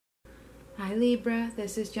Hi Libra,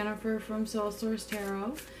 this is Jennifer from Soul Source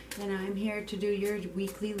Tarot, and I'm here to do your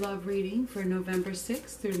weekly love reading for November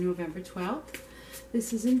 6th through November 12th.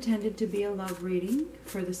 This is intended to be a love reading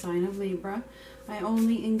for the sign of Libra. I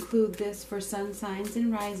only include this for sun signs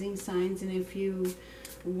and rising signs, and if you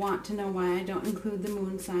want to know why I don't include the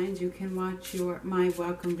moon signs, you can watch my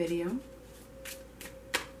welcome video.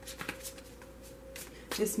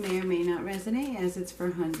 This may or may not resonate, as it's for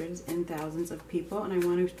hundreds and thousands of people, and I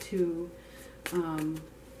wanted to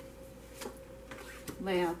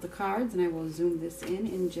lay out the cards, and I will zoom this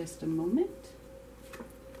in just a moment.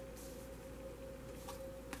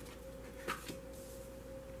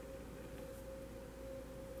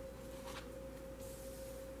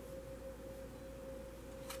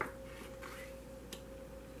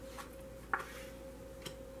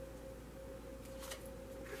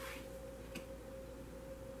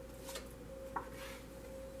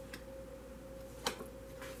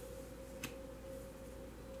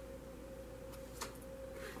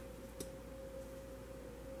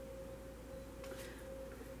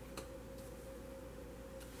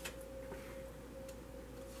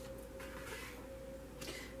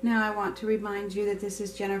 Now I want to remind you that this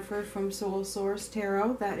is Jennifer from Soul Source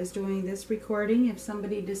Tarot that is doing this recording. If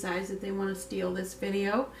somebody decides that they want to steal this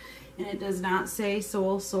video and it does not say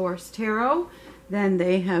Soul Source Tarot, then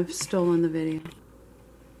they have stolen the video,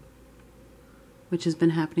 which has been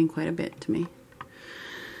happening quite a bit to me.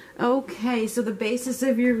 Okay, so the basis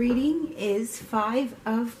of your reading is Five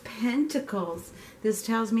of Pentacles. This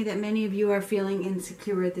tells me that many of you are feeling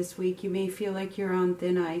insecure this week. You may feel like you're on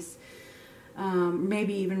thin ice.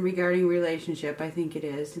 Maybe even regarding relationship, I think it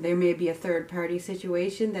is. There may be a third-party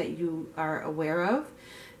situation that you are aware of,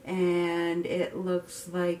 and it looks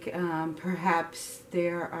like perhaps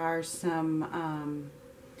there are some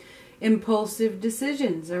impulsive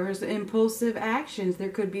decisions or impulsive actions. There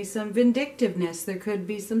could be some vindictiveness. There could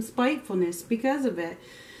be some spitefulness because of it.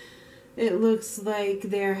 It looks like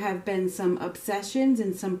there have been some obsessions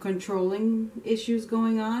and some controlling issues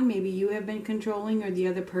going on. Maybe you have been controlling or the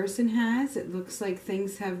other person has. It looks like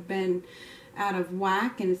things have been out of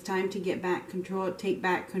whack and it's time to get back control, take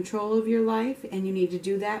back control of your life, and you need to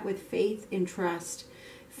do that with faith and trust.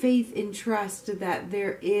 Faith and trust that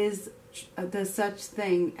there is the such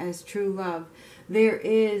thing as true love. There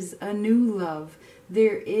is a new love.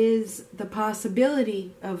 There is the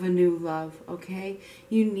possibility of a new love, okay?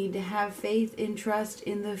 You need to have faith and trust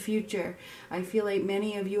in the future. I feel like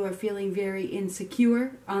many of you are feeling very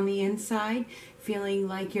insecure on the inside, feeling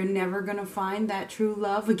like you're never going to find that true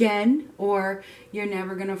love again, or you're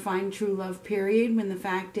never going to find true love, period, when the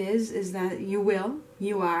fact is that you will,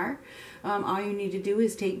 you are. All you need to do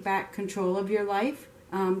is take back control of your life,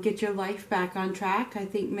 get your life back on track. I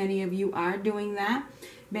think many of you are doing that.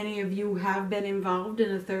 Many of you have been involved in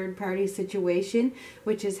a third-party situation,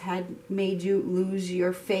 which has made you lose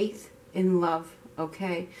your faith in love,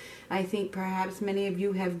 okay? I think perhaps many of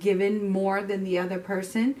you have given more than the other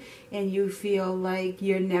person, and you feel like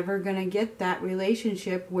you're never going to get that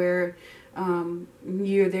relationship where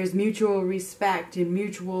there's mutual respect and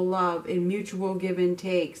mutual love and mutual give and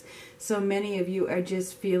takes. So many of you are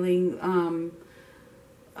just feeling,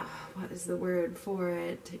 what is the word for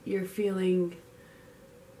it? You're feeling...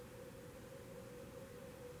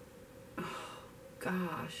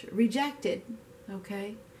 gosh, rejected,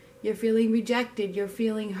 okay? You're feeling rejected, you're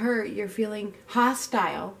feeling hurt, you're feeling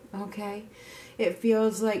hostile, okay? It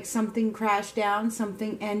feels like something crashed down,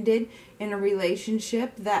 something ended in a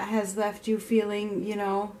relationship that has left you feeling, you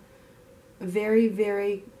know, very,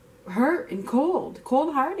 very hurt and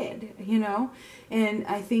cold-hearted, you know? And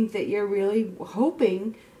I think that you're really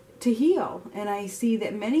hoping to heal, and I see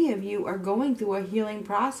that many of you are going through a healing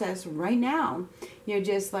process right now. You're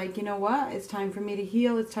just like, you know what, it's time for me to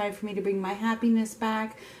heal, it's time for me to bring my happiness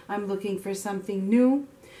back, I'm looking for something new.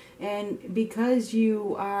 And because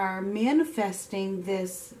you are manifesting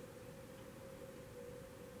this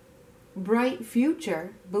bright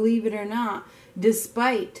future, believe it or not,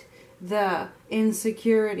 despite the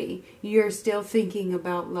insecurity, you're still thinking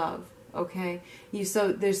about love. Okay,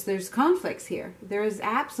 so there's conflicts here. There is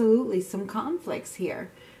absolutely some conflicts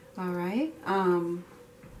here. All right, and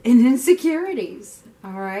insecurities.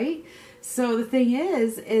 All right. So the thing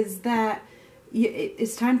is that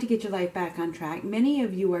it's time to get your life back on track. Many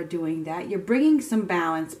of you are doing that. You're bringing some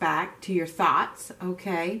balance back to your thoughts.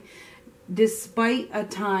 Okay, despite a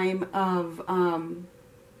time of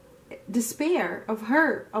despair, of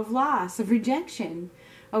hurt, of loss, of rejection.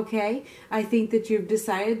 Okay, I think that you've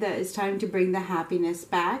decided that it's time to bring the happiness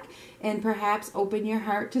back and perhaps open your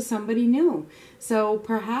heart to somebody new. So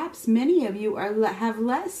perhaps many of you have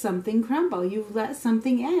let something crumble. You've let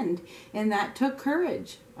something end, and that took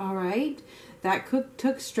courage. All right, that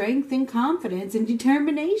took strength and confidence and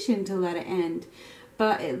determination to let it end.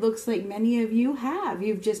 But it looks like many of you have.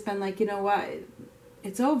 You've just been like, you know what?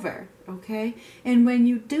 It's over, okay? And when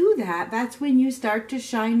you do that, that's when you start to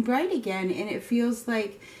shine bright again. And it feels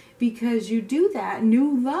like because you do that,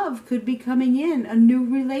 new love could be coming in, a new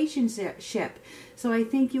relationship. So I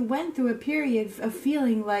think you went through a period of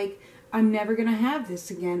feeling like, I'm never going to have this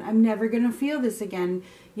again. I'm never going to feel this again.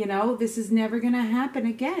 You know, this is never going to happen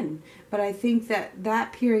again. But I think that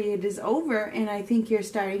that period is over, and I think you're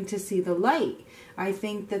starting to see the light. I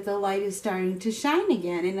think that the light is starting to shine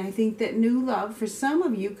again, and I think that new love for some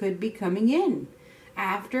of you could be coming in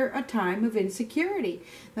after a time of insecurity.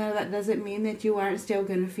 Now, that doesn't mean that you aren't still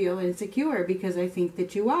going to feel insecure, because I think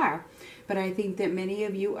that you are. But I think that many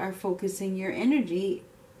of you are focusing your energy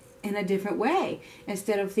in a different way.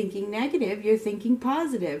 Instead of thinking negative, you're thinking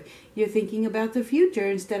positive. You're thinking about the future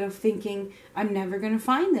instead of thinking, I'm never going to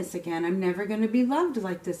find this again. I'm never going to be loved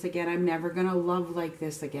like this again. I'm never going to love like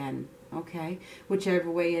this again. Okay?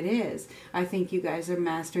 Whichever way it is. I think you guys are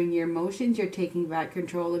mastering your emotions. You're taking back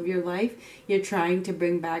control of your life. You're trying to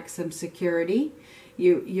bring back some security.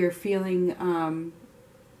 You're feeling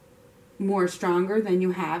more stronger than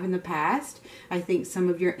you have in the past. I think some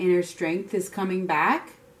of your inner strength is coming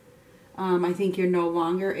back. I think you're no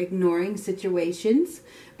longer ignoring situations,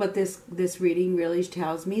 but this reading really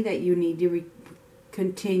tells me that you need to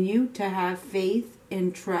continue to have faith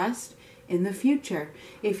and trust in the future.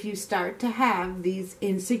 If you start to have these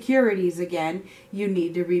insecurities again, you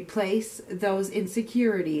need to replace those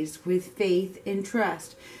insecurities with faith and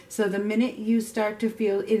trust. So the minute you start to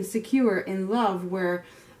feel insecure in love, where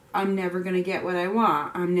I'm never going to get what I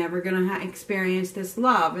want, I'm never going to experience this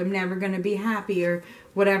love, I'm never going to be happy, or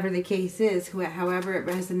whatever the case is, however it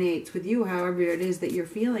resonates with you, however it is that you're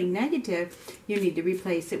feeling negative, you need to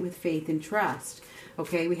replace it with faith and trust.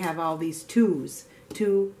 Okay, we have all these twos.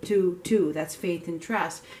 Two. That's faith and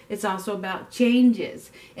trust. It's also about changes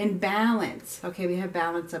and balance. Okay, we have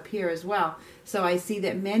balance up here as well. So I see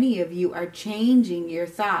that many of you are changing your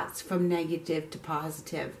thoughts from negative to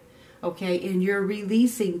positive. Okay, and you're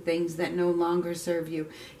releasing things that no longer serve you.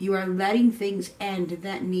 You are letting things end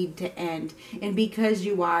that need to end. And because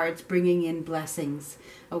you are, it's bringing in blessings.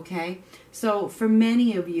 Okay, so for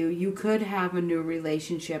many of you, you could have a new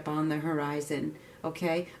relationship on the horizon.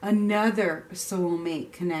 Okay, another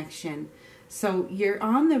soulmate connection. So you're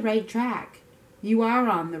on the right track. You are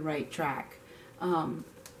on the right track. I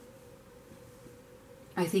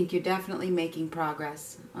think you're definitely making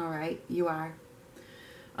progress. All right, you are.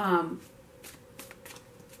 I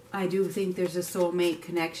do think there's a soulmate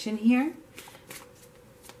connection here.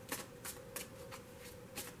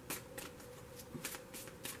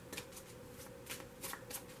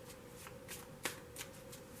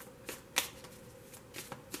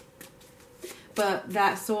 But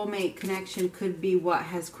that soulmate connection could be what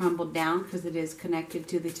has crumbled down, because it is connected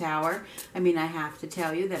to the tower. I mean, I have to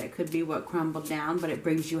tell you that it could be what crumbled down, but it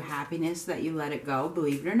brings you happiness that you let it go,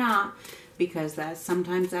 believe it or not. Because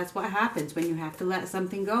sometimes that's what happens when you have to let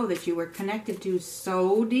something go that you were connected to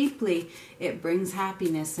so deeply. It brings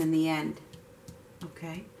happiness in the end.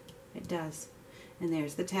 Okay? It does. And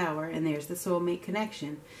there's the tower, and there's the soulmate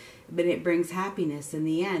connection. But it brings happiness in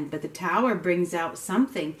the end. But the tower brings out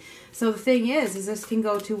something. So the thing is this can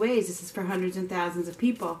go two ways. This is for hundreds and thousands of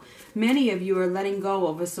people. Many of you are letting go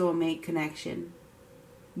of a soulmate connection,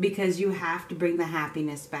 because you have to bring the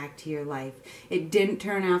happiness back to your life. It didn't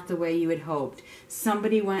turn out the way you had hoped.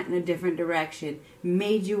 Somebody went in a different direction,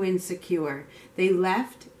 made you insecure. They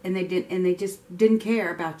left, and they just didn't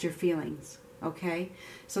care about your feelings. Okay?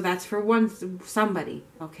 So that's for somebody,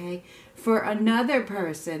 okay? For another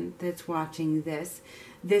person that's watching this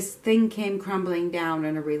thing came crumbling down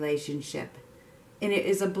in a relationship. And it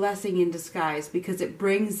is a blessing in disguise, because it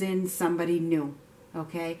brings in somebody new.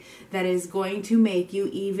 Okay, that is going to make you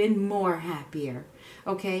even more happier.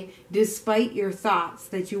 Okay, despite your thoughts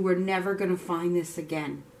that you were never going to find this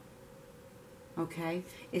again. Okay,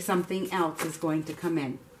 if something else is going to come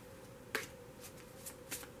in.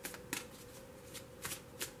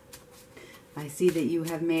 I see that you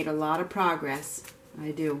have made a lot of progress.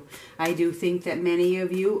 I do. I do think that many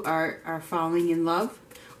of you are falling in love,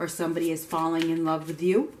 or somebody is falling in love with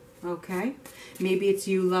you. Okay, maybe it's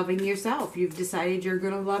you loving yourself. You've decided you're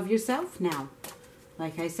going to love yourself now.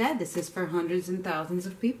 Like I said, this is for hundreds and thousands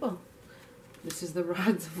of people. This is the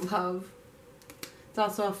rods of love. It's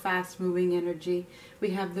also a fast-moving energy.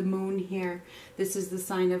 We have the moon here. This is the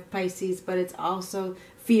sign of Pisces, but it's also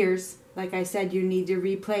fears. Like I said, you need to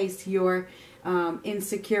replace your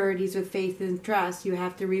insecurities with faith and trust. You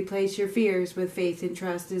have to replace your fears with faith and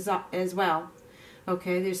trust as well.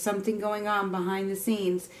 Okay, there's something going on behind the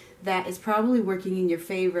scenes that is probably working in your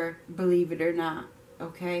favor, believe it or not.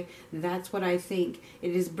 Okay, that's what I think.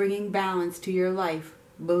 It is bringing balance to your life,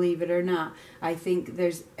 believe it or not. I think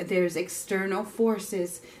there's external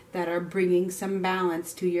forces that are bringing some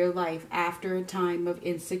balance to your life after a time of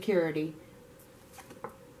insecurity.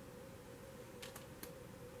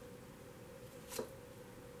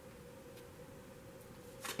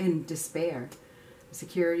 And despair.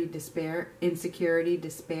 Insecurity, despair,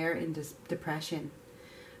 and depression.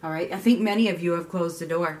 All right. I think many of you have closed the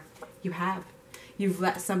door. You have. You've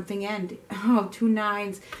let something end. Oh, 2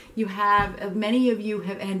 9s. Many of you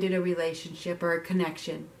have ended a relationship or a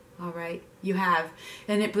connection. All right. You have.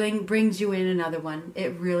 And it brings you in another one.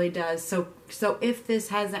 It really does. So if this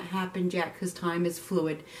hasn't happened yet, because time is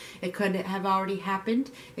fluid, it could have already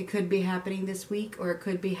happened. It could be happening this week, or it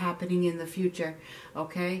could be happening in the future.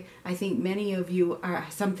 Okay. I think many of you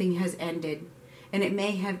something has ended. And it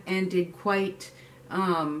may have ended quite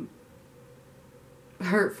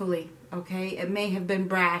hurtfully. Okay, it may have been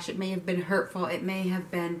brash, it may have been hurtful, it may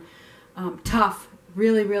have been tough,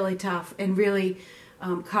 really, really tough, and really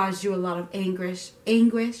caused you a lot of anguish,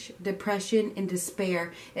 depression, and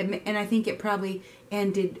despair. And I think it probably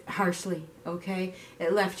ended harshly, okay?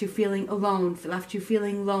 It left you feeling alone, left you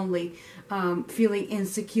feeling lonely, feeling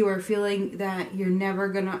insecure, feeling that you're never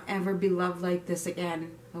going to ever be loved like this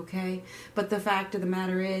again, okay? But the fact of the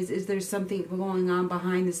matter is there's something going on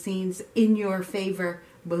behind the scenes in your favor.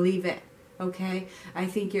 Believe it, okay? I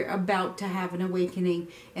think you're about to have an awakening,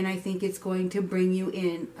 and I think it's going to bring you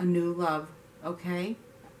in a new love, okay?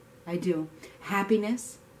 I do.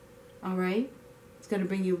 Happiness, all right? It's going to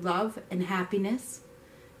bring you love and happiness.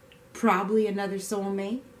 Probably another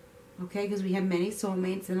soulmate, okay? Because we have many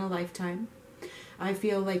soulmates in a lifetime. I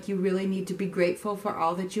feel like you really need to be grateful for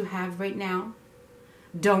all that you have right now.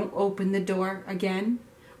 Don't open the door again.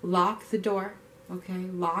 Lock the door, okay?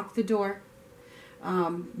 Lock the door.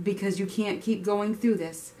 Because you can't keep going through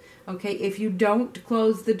this. Okay, if you don't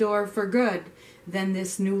close the door for good, then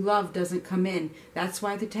this new love doesn't come in. That's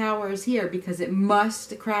why the tower is here, because it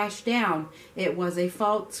must crash down. It was a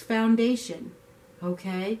false foundation.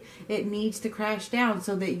 Okay, it needs to crash down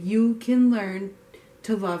so that you can learn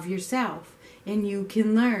to love yourself, and you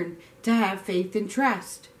can learn to have faith and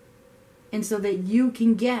trust, and so that you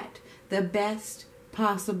can get the best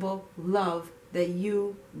possible love that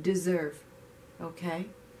you deserve. Okay?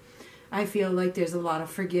 I feel like there's a lot of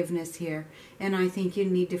forgiveness here. And I think you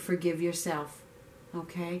need to forgive yourself.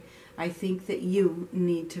 Okay? I think that you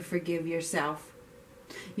need to forgive yourself.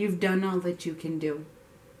 You've done all that you can do.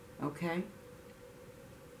 Okay?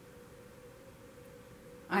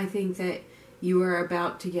 I think that you are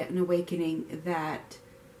about to get an awakening that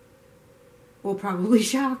will probably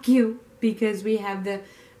shock you. Because we have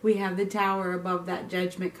the tower above that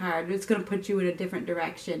judgment card. It's going to put you in a different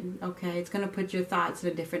direction, okay? It's going to put your thoughts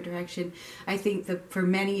in a different direction. I think that for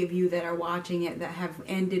many of you that are watching it that have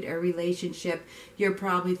ended a relationship, you're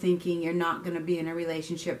probably thinking you're not going to be in a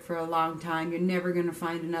relationship for a long time. You're never going to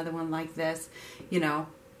find another one like this, you know.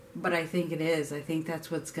 But I think it is. I think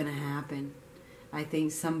that's what's going to happen. I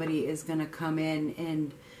think somebody is going to come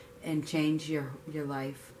in and change your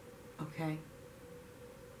life, okay?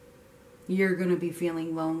 You're going to be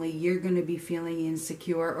feeling lonely. You're going to be feeling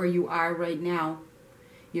insecure, or you are right now.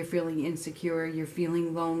 You're feeling insecure. You're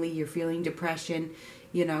feeling lonely. You're feeling depression.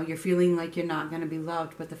 You know, you're feeling like you're not going to be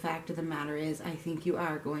loved. But the fact of the matter is, I think you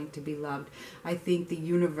are going to be loved. I think the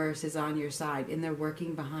universe is on your side, and they're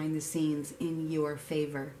working behind the scenes in your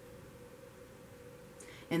favor.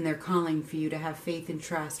 And they're calling for you to have faith and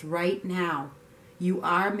trust right now. You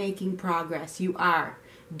are making progress. You are.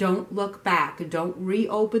 Don't look back. Don't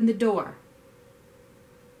reopen the door.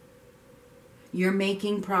 You're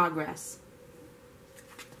making progress.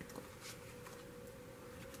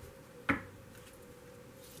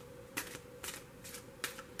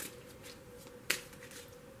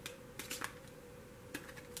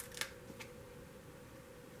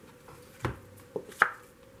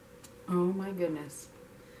 Oh my goodness.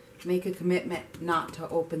 Make a commitment not to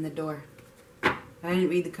open the door. I didn't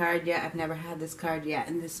read the card yet. I've never had this card yet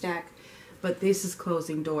in this deck. But this is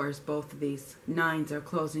closing doors, both of these. 9s are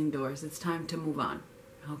closing doors. It's time to move on.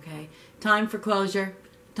 Okay? Time for closure.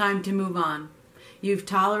 Time to move on. You've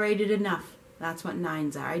tolerated enough. That's what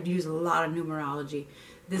 9s are. I'd use a lot of numerology.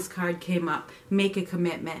 this card came up. Make a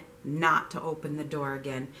commitment not to open the door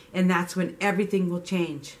again. And that's when everything will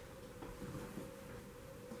change.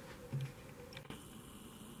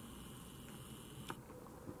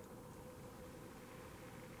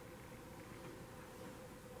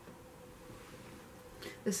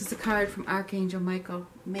 This is a card from Archangel Michael.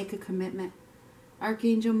 Make a commitment.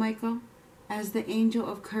 Archangel Michael, as the angel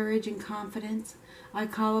of courage and confidence, I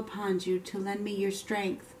call upon you to lend me your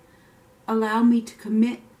strength. Allow me to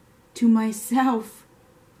commit to myself,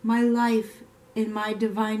 my life, and my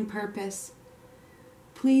divine purpose.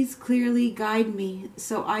 Please clearly guide me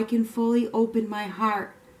so I can fully open my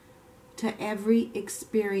heart to every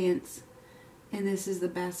experience. And this is the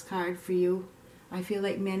best card for you. I feel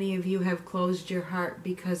like many of you have closed your heart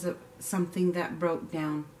because of something that broke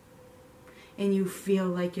down. And you feel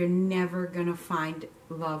like you're never going to find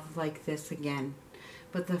love like this again.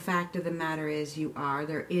 But the fact of the matter is you are.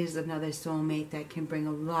 There is another soulmate that can bring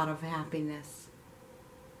a lot of happiness.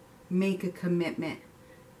 Make a commitment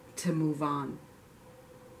to move on.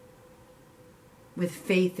 With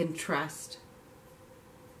faith and trust.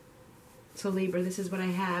 So Libra, this is what I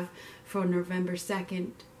have for November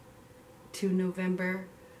 2nd. To November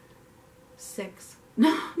 6th.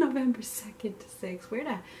 No, November 2nd to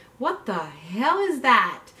 6th. What the hell is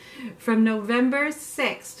that? From November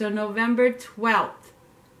 6th to November 12th.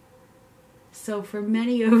 So for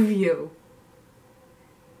many of you,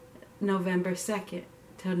 November 2nd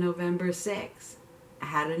to November 6th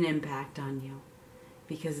had an impact on you.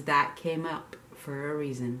 Because that came up for a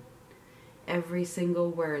reason. Every single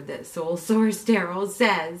word that Soul Source Tarot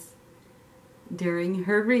says during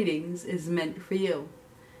her readings is meant for you.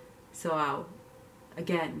 So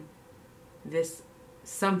again, this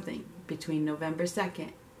something between November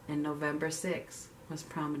 2nd and November 6th was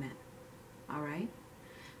prominent. Alright?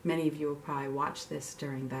 Many of you will probably watch this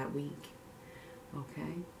during that week.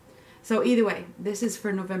 Okay? So either way, this is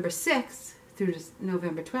for November 6th through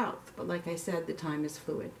November 12th. But like I said, the time is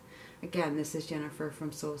fluid. Again, this is Jennifer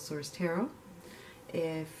from Soul Source Tarot.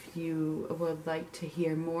 If you would like to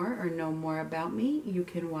hear more or know more about me, you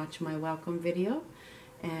can watch my welcome video.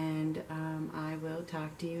 And I will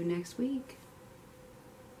talk to you next week.